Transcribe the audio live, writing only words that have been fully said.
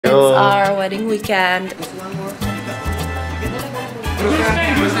It's our wedding weekend.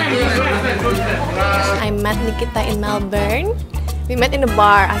 I met Nikita in Melbourne. We met in a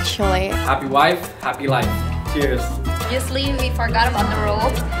bar actually. Happy wife, happy life. Cheers. Obviously, we forgot about the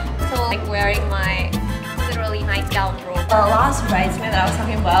robe, so like wearing my literally nightgown robe. The last bridesmaid that I was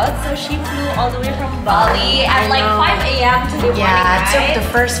talking about, so she flew all the way from Bali at like 5 a.m. to the morning. Yeah, I took the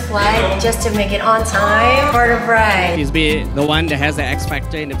first flight just to make it on time for the bride. She's be the one that has the X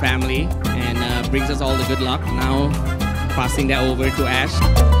factor in the family and brings us all the good luck. Now, passing that over to Ash.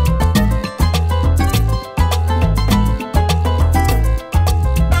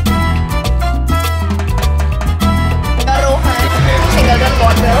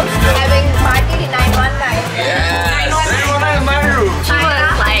 Having party in 919. Yes! 919 in my room! She was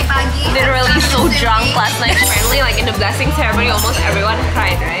like literally so drunk last night. Apparently, like in the blessing ceremony, almost everyone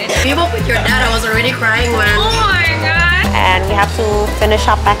cried, right? People with your dad, I was already crying when. Oh my god! And we have to finish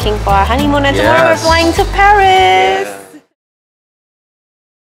up packing for our honeymoon, and tomorrow we're flying to Paris.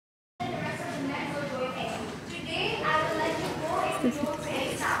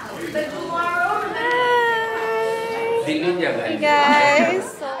 Yeah. Hey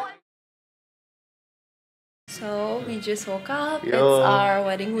guys! So we just woke up. It's our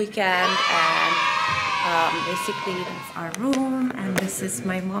wedding weekend, and basically that's our room, and this is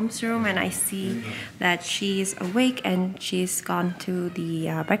my mom's room, and I see that she's awake and she's gone to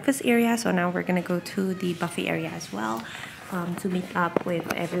the breakfast area. So now we're gonna go to the buffet area as well to meet up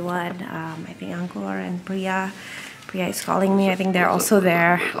with everyone. I think Angkor and Priya is calling me. I think they're also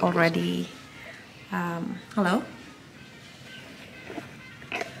there already. Hello?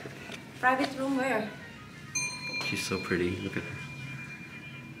 Private room where? She's so pretty. Look at her.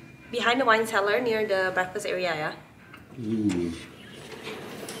 Behind the wine cellar near the breakfast area, yeah?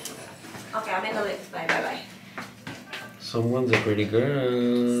 Okay, I'm in the lift. Bye, bye, bye. Someone's a pretty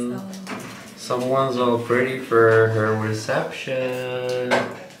girl. Someone's all pretty for her reception.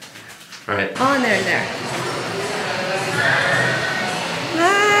 Alright. Oh, and there.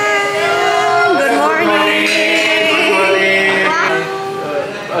 Good morning.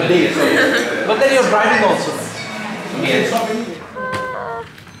 A day, sorry. But then you're driving also. Yes.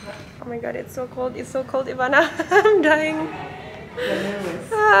 Oh my god, it's so cold. It's so cold, Ivana. I'm dying.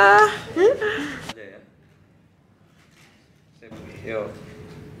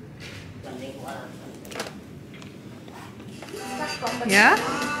 Yeah?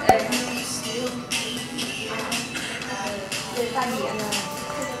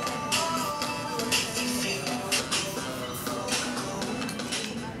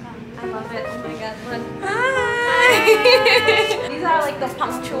 I love it. Oh my god, look. Hi! These are like the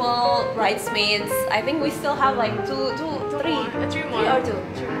punctual bridesmaids. I think we still have like three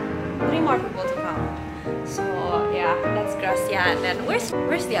more people to come. So yeah, that's Gracia. And then where's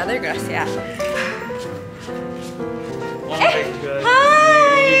the other Gracia? Hey!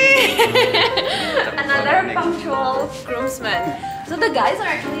 Hi! Another punctual groomsman. So the guys are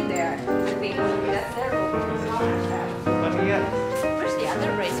actually there. I think that's their room. Where's the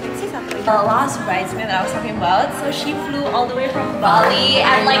other bridesmaid? Say something. The last bridesmaid that I was talking about, so she flew all the way from Bali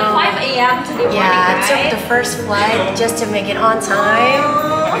at like 5 a.m. to the morning. Yeah, I took the first flight just to make it on time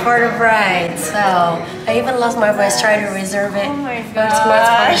for the bride. So I even lost my voice trying to reserve it. Oh my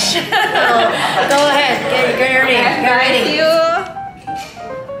gosh. Go ahead, get ready. Thank you.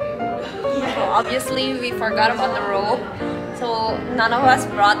 So obviously we forgot about the robe. So none of us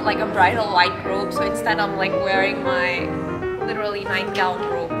brought like a bridal white robe. So instead I'm like wearing my literally nightgown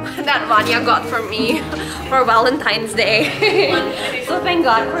robe that Vanya got for me for Valentine's Day. So thank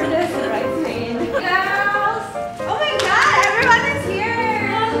God for this bridesmaid. Girls! Oh my god, everyone is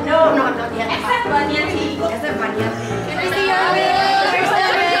here! No, not yet. Except Vanya T. Except Vanya. Where's the other?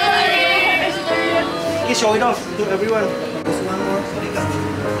 Okay, show it off to everyone. Just one more. Oh my god!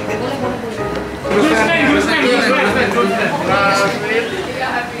 I thought it was a cake, dude.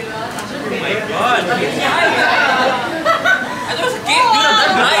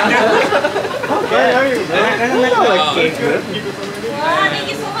 I'm not right, Wow, thank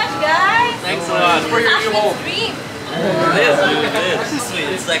you so much, guys! Thanks a lot for your new home. Dream! It is, dude. It is. It's sweet.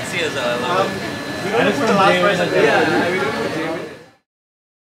 It's sexy as I love it.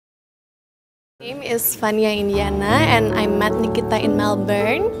 My name is Vania Indiana and I met Nikita in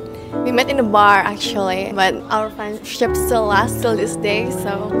Melbourne. We met in a bar actually, but our friendship still lasts till this day,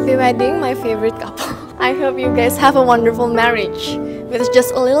 so the wedding, my favorite couple. I hope you guys have a wonderful marriage with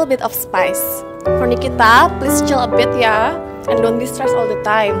just a little bit of spice. For Nikita, please chill a bit, yeah, and don't be stressed all the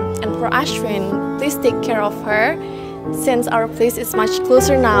time. And for Ashwin, please take care of her Since our place is much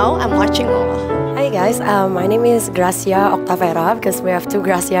closer now, I'm watching Lola. Hi guys, my name is Gracia Octavera because we have two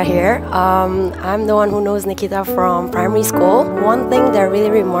Gracia here. I'm the one who knows Nikita from primary school. One thing that really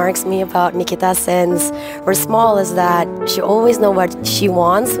remarks me about Nikita since we're small is that she always knows what she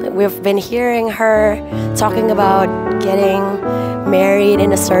wants. We've been hearing her talking about getting married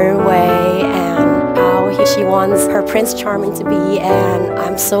in a certain way and how she wants her Prince Charming to be, and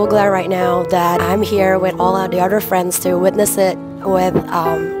I'm so glad right now that I'm here with all of the other friends to witness it with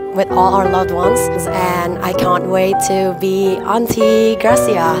all our loved ones, and I can't wait to be Auntie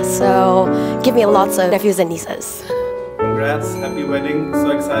Gracia, so give me lots of nephews and nieces. Congrats, happy wedding, so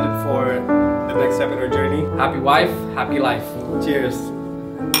excited for the next step in our journey. Happy wife, happy life. Cheers.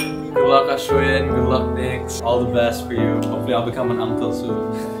 Good luck, Ashwin. Good luck, Nix. All the best for you. Hopefully I'll become an uncle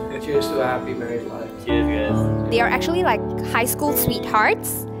soon. Cheers to a happy married life. Cheers, guys. They are actually like high school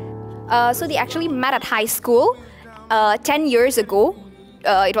sweethearts. So they actually met at high school 10 years ago.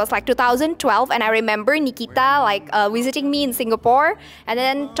 It was like 2012, and I remember Nikita like visiting me in Singapore and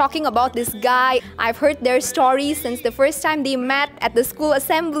then talking about this guy. I've heard their stories since the first time they met at the school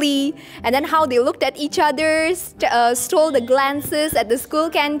assembly, and then how they looked at each other, stole the glances at the school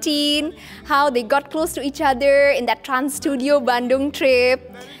canteen, how they got close to each other in that Trans Studio Bandung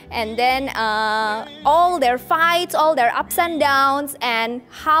trip, and then all their fights, all their ups and downs, and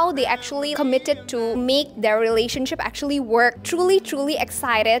how they actually committed to make their relationship actually work. Truly, truly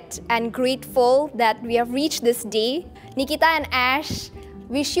excited and grateful that we have reached this day. Nikita and Ash,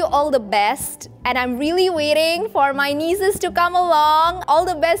 wish you all the best, and I'm really waiting for my nieces to come along. All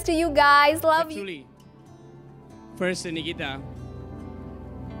the best to you guys. Love you. First, Nikita.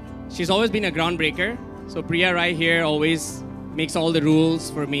 She's always been a groundbreaker. So Priya right here always makes all the rules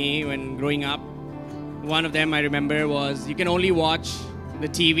for me when growing up. One of them I remember was you can only watch the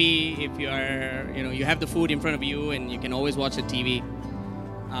TV if you are, you have the food in front of you and you can always watch the TV.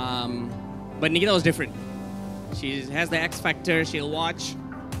 But Nikita was different. She has the X factor. She'll watch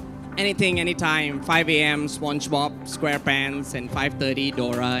anything, anytime. 5 a.m. SpongeBob, SquarePants, and 5:30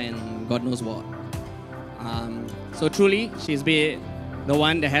 Dora, and God knows what. So truly, she's been the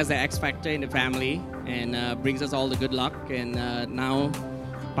one that has the X factor in the family and brings us all the good luck. And now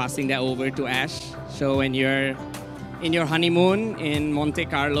passing that over to Ash. So when you're in your honeymoon in Monte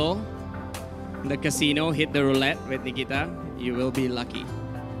Carlo, the casino, hit the roulette with Nikita, you will be lucky.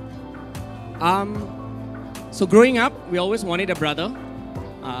 So growing up, we always wanted a brother.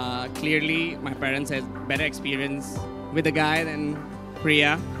 Clearly, my parents had better experience with the guy than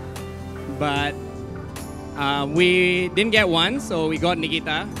Priya, but we didn't get one, so we got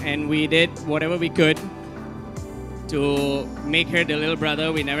Nikita, and we did whatever we could to make her the little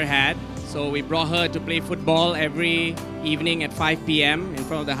brother we never had. So we brought her to play football every evening at 5 p.m. in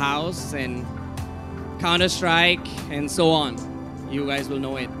front of the house, and Counter-Strike, and so on. You guys will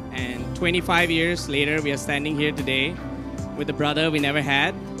know it. And 25 years later, we are standing here today with the brother we never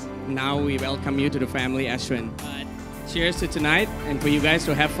had. Now we welcome you to the family, Ashwin. Cheers to tonight, and for you guys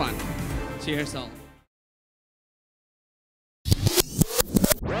to have fun. Cheers all.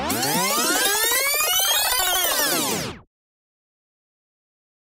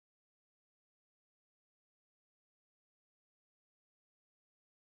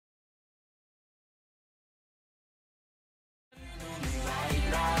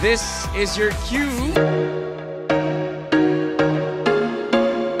 This is your cue.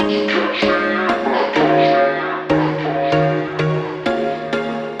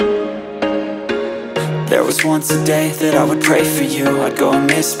 There was once a day that I would pray for you. I'd go and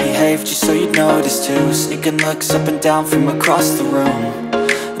misbehave just so you'd notice too. Sneaking looks up and down from across the room.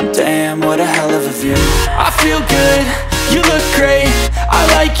 And damn, what a hell of a view. I feel good, you look great, I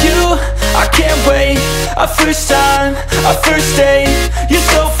like you, I can't wait. A first time, a first date. You're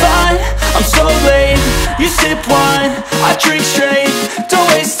so fine, I'm so late. You sip wine, I drink straight. Don't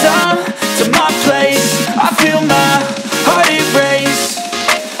waste time to my place. I feel my heart erase.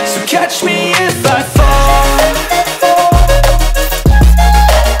 So catch me if I fall.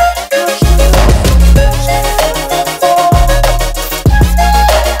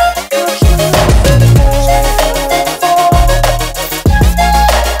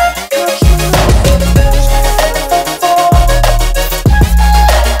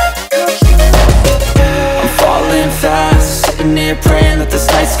 Praying that this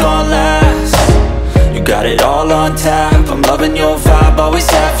night's gonna last. You got it all on tap, I'm loving your vibe, always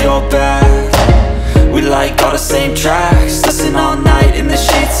have your back. We like all the same tracks, listen all night in the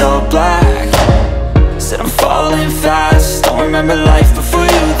sheets all black. Said I'm falling fast, don't remember life before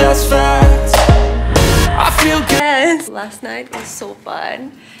you, that's fact. I feel good. friends. Last night was so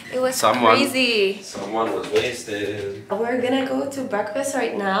fun. It was crazy. Someone was wasted. We're gonna go to breakfast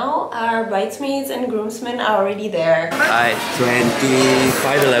right now. Our bridesmaids and groomsmen are already there. Hi,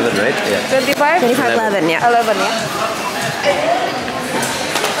 25:11, right? Yeah. 25:11, yeah. 11, yeah.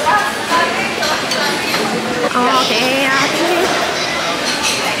 Okay, I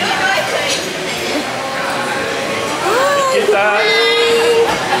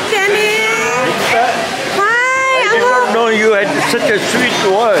did not know you had such a sweet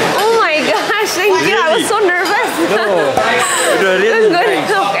voice. Oh my gosh, thank you. I was so nervous. No, you're really nice.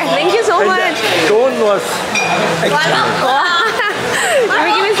 Okay, thank you so much. Tone was excellent. You're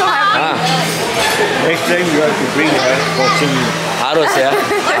making me so happy. Next time you have to bring her for singing. Harus ya.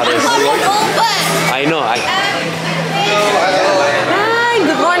 Harus. I know. Hi,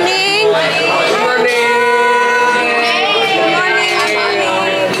 good morning. Good morning.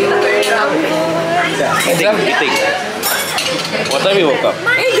 Eating. What time you woke up?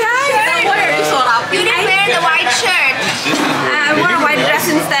 Hey guys! You didn't wear the white shirt. I wore a white dress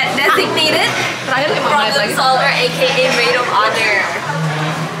instead. Designated problem solver, aka maid of honor.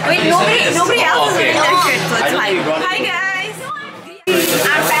 Wait, nobody else is wearing their shirt, so it's fine. Hi guys!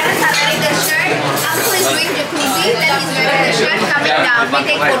 Our parents are wearing the shirt. Uncle is doing jacuzzi, then he's wearing the shirt coming down. We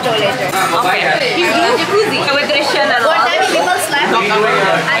take photo later. Okay. He's doing jacuzzi with the shirt and all. One time people slept.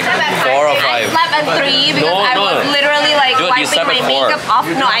 I slept at 4 or 5. I slept at 3 because I was literally like Dude, you wiping slept my at 4. makeup off.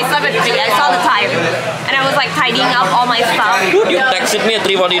 No, I slept at 3. I saw the time. And I was like tidying up all my stuff. You texted me at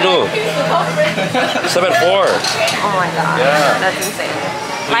 3, what do you do? You slept at 4. Oh my god. Yeah. That's insane.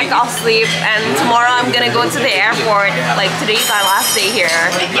 Like I'll sleep and tomorrow I'm gonna go to the airport. Like today's our last day here.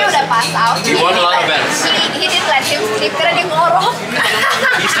 Dia udah pass out. You won a lot of bets. He didn't let him sleep karena dia ngorok.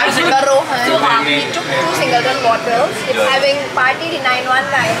 Keruhan. He took 2 Singleton bottles. It's having party di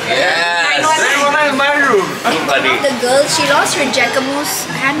 919. Yes. 919 in my room. The girl, she lost her Jacquemus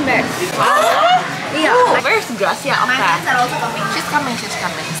handbag. Yeah. Oh, where's Gracia? My Okay. friends are also coming. She's coming.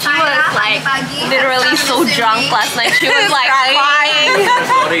 She was like literally so drunk last night. She was like crying.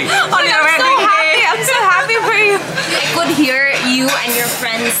 Sorry. I'm so happy. I'm so happy for you. I could hear you and your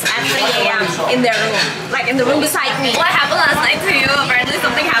friends at 3 a.m. in their room, like in the room beside me. What happened last night to you? Apparently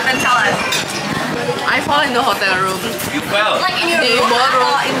something happened. Tell us. I fall in the hotel room. You fell. Like in your room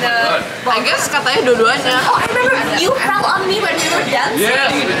or in the... I guess katanya dua-duanya. Oh, I remember you fell on me when we were dancing.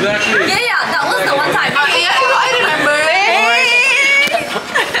 Yes, exactly. Yeah, that was the one time. Yeah, I remember.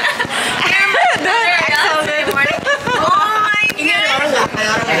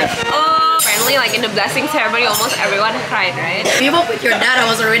 Apparently, like in the blessing ceremony, almost everyone cried, right? People with your dad, I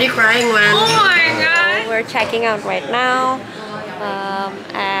was already crying when... Oh my god! We're checking out right now,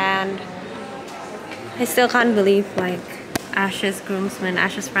 and I still can't believe like Ash's groomsmen,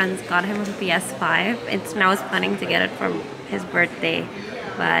 Ash's friends got him a PS5. It's now he's planning to get it for his birthday,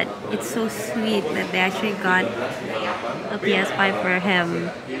 but it's so sweet that they actually got a PS5 for him.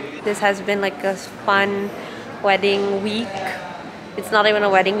 This has been like a fun wedding week. It's not even a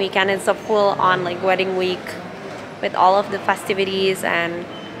wedding weekend, it's a full-on like wedding week with all of the festivities, and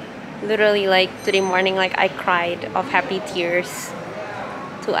literally like today morning like I cried of happy tears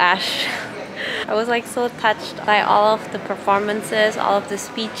to Ash. I was like so touched by all of the performances, all of the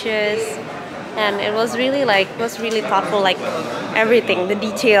speeches, and it was really thoughtful, like everything, the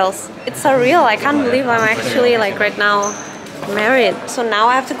details. It's surreal. I can't believe I'm actually like right now married. So now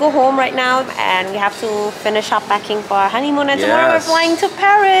I have to go home right now and we have to finish up packing for our honeymoon, and tomorrow we're flying to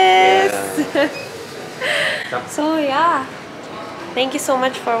Paris. Yeah. So yeah, thank you so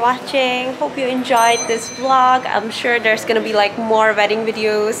much for watching. Hope you enjoyed this vlog. I'm sure there's gonna be like more wedding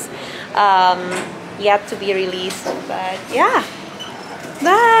videos yet to be released, but yeah,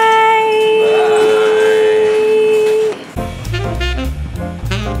 bye.